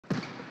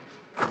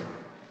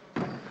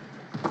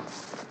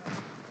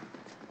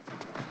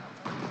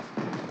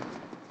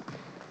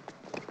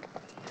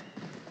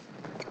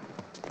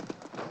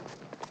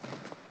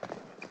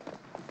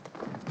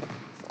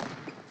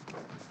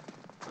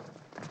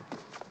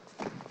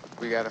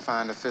We got to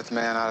find a fifth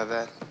man out of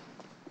that.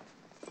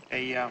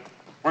 Hey,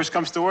 worst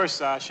comes to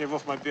worst, shave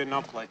off my beard and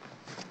I'll play.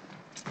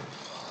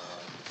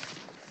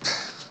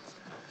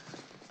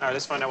 All right,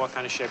 let's find out what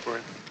kind of shape we're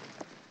in.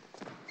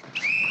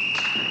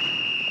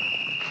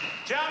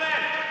 Gentlemen,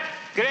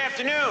 good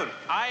afternoon.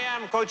 I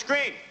am Coach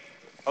Green.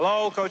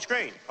 Hello, Coach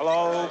Green.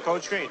 Hello,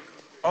 Coach Green.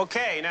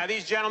 Okay, now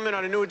these gentlemen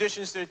are the new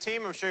additions to the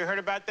team. I'm sure you heard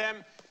about them.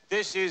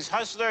 This is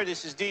Hustler,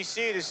 this is DC,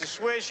 this is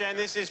Swish, and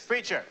this is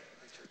Preacher.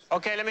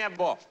 Okay, let me have the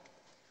ball.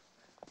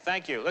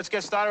 Thank you. Let's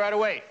get started right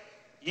away.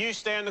 You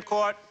stay on the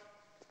court,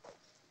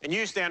 and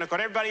you stay on the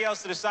court. Everybody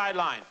else to the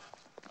sideline.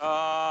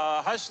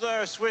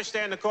 Hustler, Swish,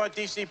 stay on the court.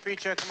 DC,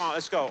 Preacher, come on,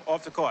 let's go,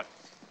 off the court.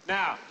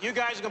 Now, you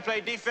guys are gonna play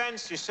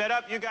defense. You set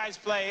up, you guys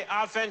play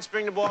offense,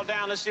 bring the ball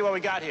down. Let's see what we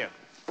got here.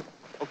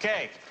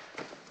 Okay.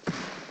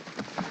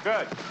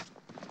 Good.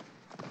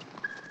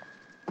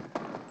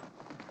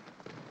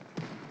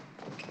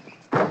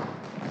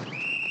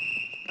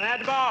 I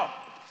had the ball.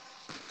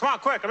 Come on,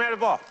 quick, let me have the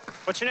ball.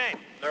 What's your name?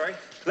 Larry.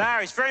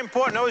 Larry, it's very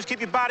important. Always keep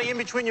your body in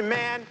between your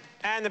man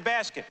and the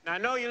basket. Now, I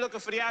know you're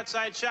looking for the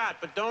outside shot,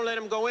 but don't let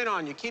him go in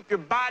on you. Keep your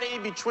body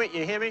between,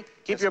 you hear me?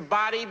 Keep your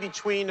body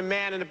between the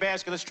man and the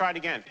basket. Let's try it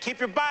again. Keep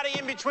your body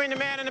in between the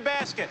man and the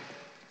basket.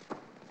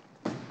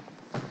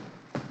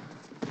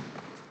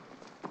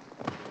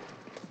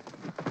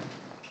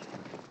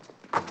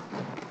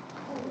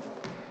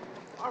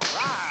 All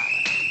right.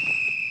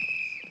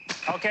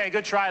 Okay,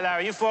 good try,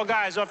 Larry. You four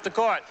guys off the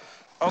court.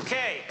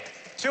 Okay,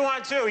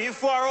 2-on-2, you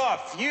four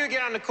off. You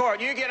get on the court,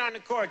 you get on the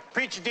court.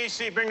 Preacher,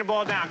 DC, bring the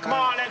ball down. Come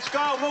on, let's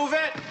go, move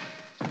it.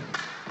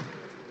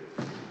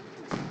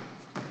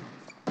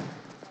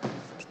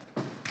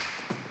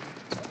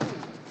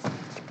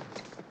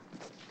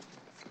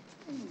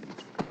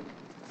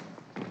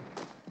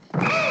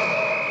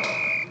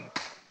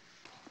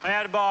 I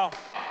had the ball.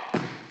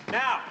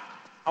 Now,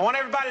 I want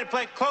everybody to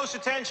pay close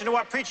attention to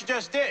what Preacher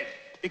just did,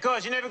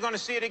 because you're never going to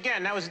see it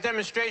again. That was a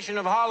demonstration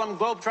of Harlem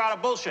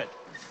Globetrotter bullshit.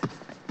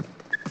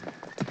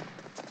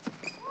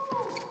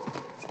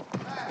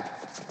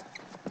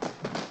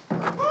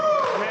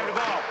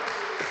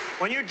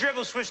 When you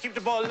dribble, Swish, keep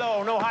the ball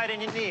low, no height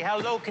in your knee. How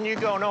low can you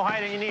go? No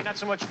height in your knee, not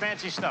so much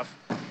fancy stuff.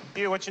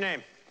 You, what's your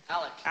name?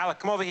 Alec. Alec,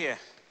 come over here.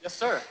 Yes,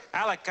 sir.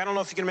 Alec, I don't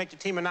know if you're gonna make the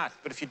team or not,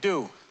 but if you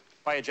do,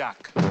 buy a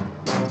jock. Let's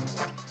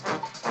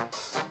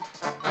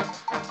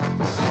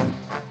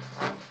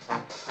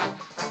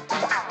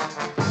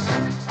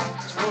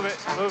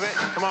move it,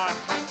 come on.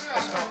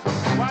 Let's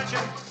go. Watch it.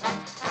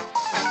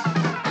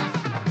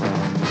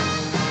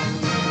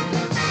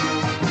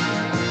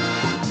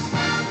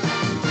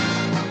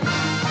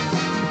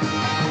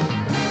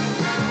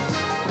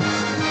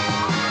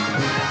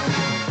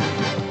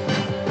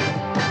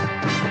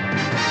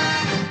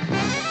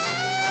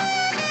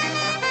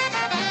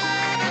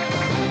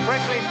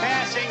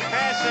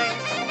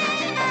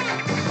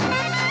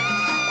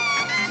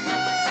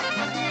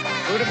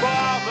 Move the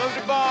ball, move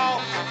the ball.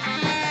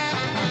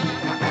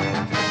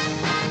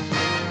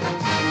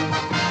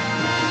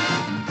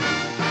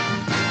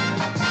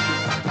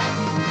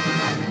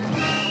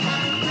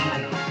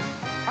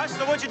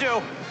 Hustler, what'd you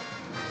do?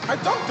 I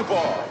dunked the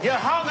ball. You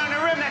hung on the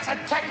rim. That's a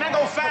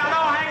technical foul.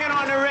 No hanging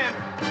on the rim.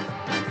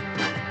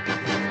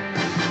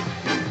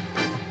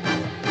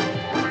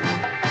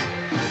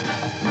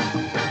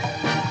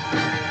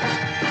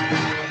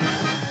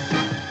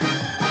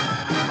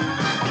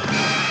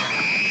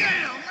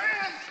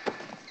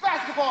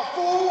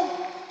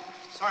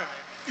 Sorry, man.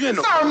 You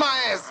know. Sorry,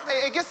 my ass.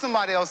 Hey, get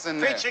somebody else in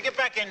there. Preacher, get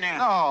back in there.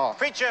 No.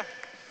 Preacher.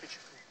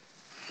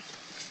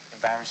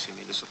 Embarrassing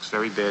me. This looks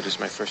very bad. This is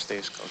my first day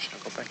as coach. Now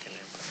go back in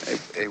there.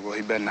 Hey, well,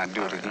 he better not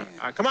do it again.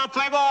 All right, come on,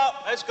 play ball.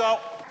 Let's go.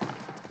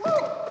 Woo.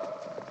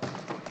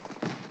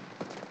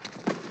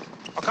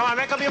 Oh, come on,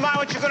 make up your mind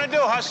what you're gonna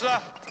do,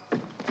 Hustler.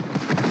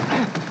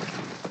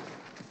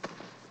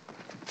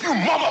 You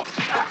mother!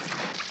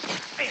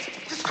 Hey,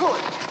 just cool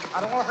it.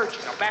 I don't want to hurt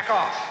you. Now back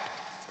off.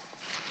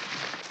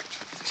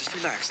 Just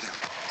relax now.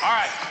 All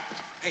right.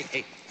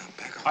 Hey, now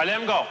back off. All right, let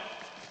him go.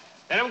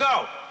 Let him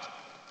go.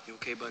 You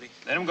okay, buddy?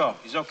 Let him go.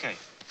 He's okay.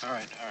 All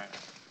right.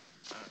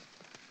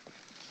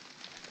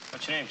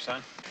 What's your name,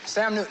 son?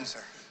 Sam Newton,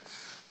 sir.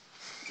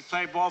 You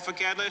played ball for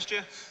CAD last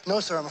year? No,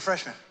 sir, I'm a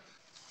freshman.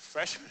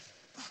 Freshman?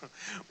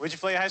 Where'd you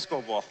play high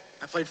school ball?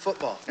 I played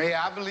football.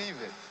 Yeah, I believe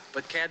it.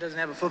 But CAD doesn't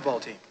have a football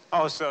team.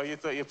 Oh, so you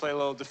thought you'd play a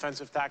little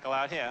defensive tackle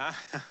out here,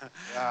 huh?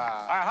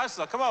 All right,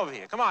 Hustler, come over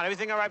here. Come on,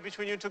 everything all right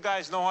between you two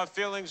guys? No hard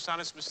feelings,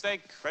 honest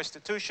mistake,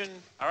 restitution,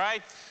 all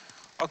right?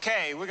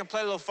 Okay, we're gonna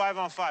play a little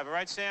 5-on-5, all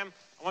right, Sam?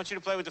 I want you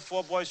to play with the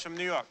four boys from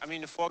New York. I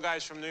mean, the four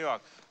guys from New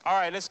York. All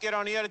right, let's get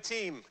on the other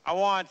team. I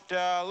want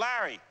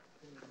Larry.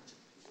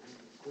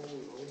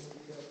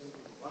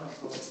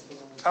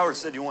 Howard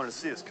said you wanted to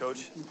see us,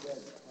 Coach.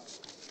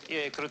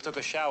 Yeah, you could have took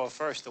a shower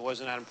first. It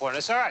wasn't that important.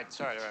 It's all right. It's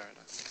all right.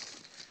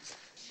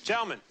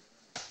 Gentlemen,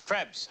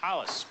 Krebs,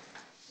 Hollis,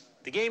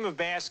 the game of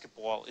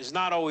basketball is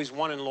not always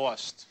won and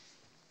lost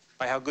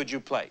by how good you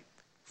play.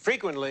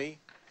 Frequently,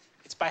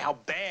 it's by how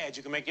bad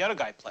you can make the other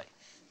guy play.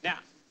 Now,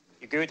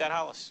 you agree with that,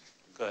 Hollis?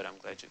 Good, I'm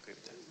glad you agree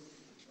with that.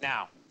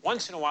 Now,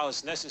 once in a while,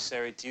 it's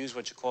necessary to use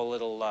what you call a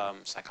little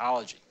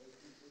psychology.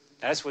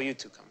 That's where you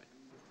two come in.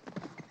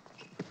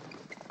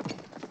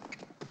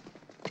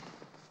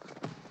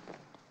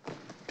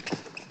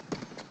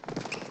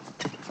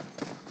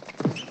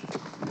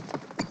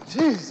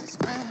 Jesus,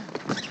 man.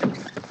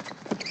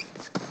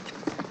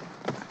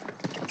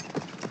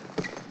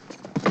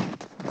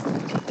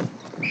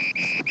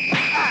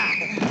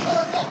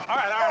 All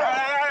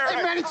right.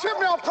 Hey, man, he tripped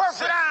me on purpose.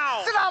 Sit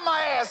down. Sit on my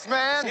ass,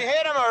 man. You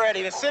hit him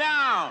already. Then sit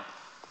down.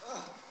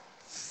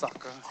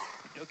 Sucker.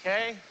 You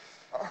okay?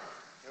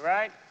 You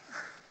right?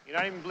 You're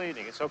not even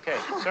bleeding. It's okay.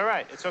 It's all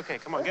right. It's okay.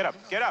 Come on, get up.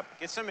 Get up.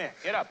 Get some air.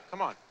 Get up.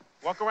 Come on.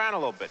 Walk around a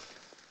little bit.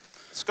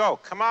 Let's go.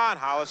 Come on,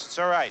 Hollis. It's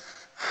all right.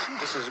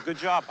 This is a good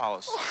job,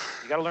 Hollis.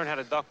 You got to learn how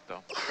to duck,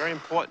 though. Very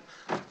important.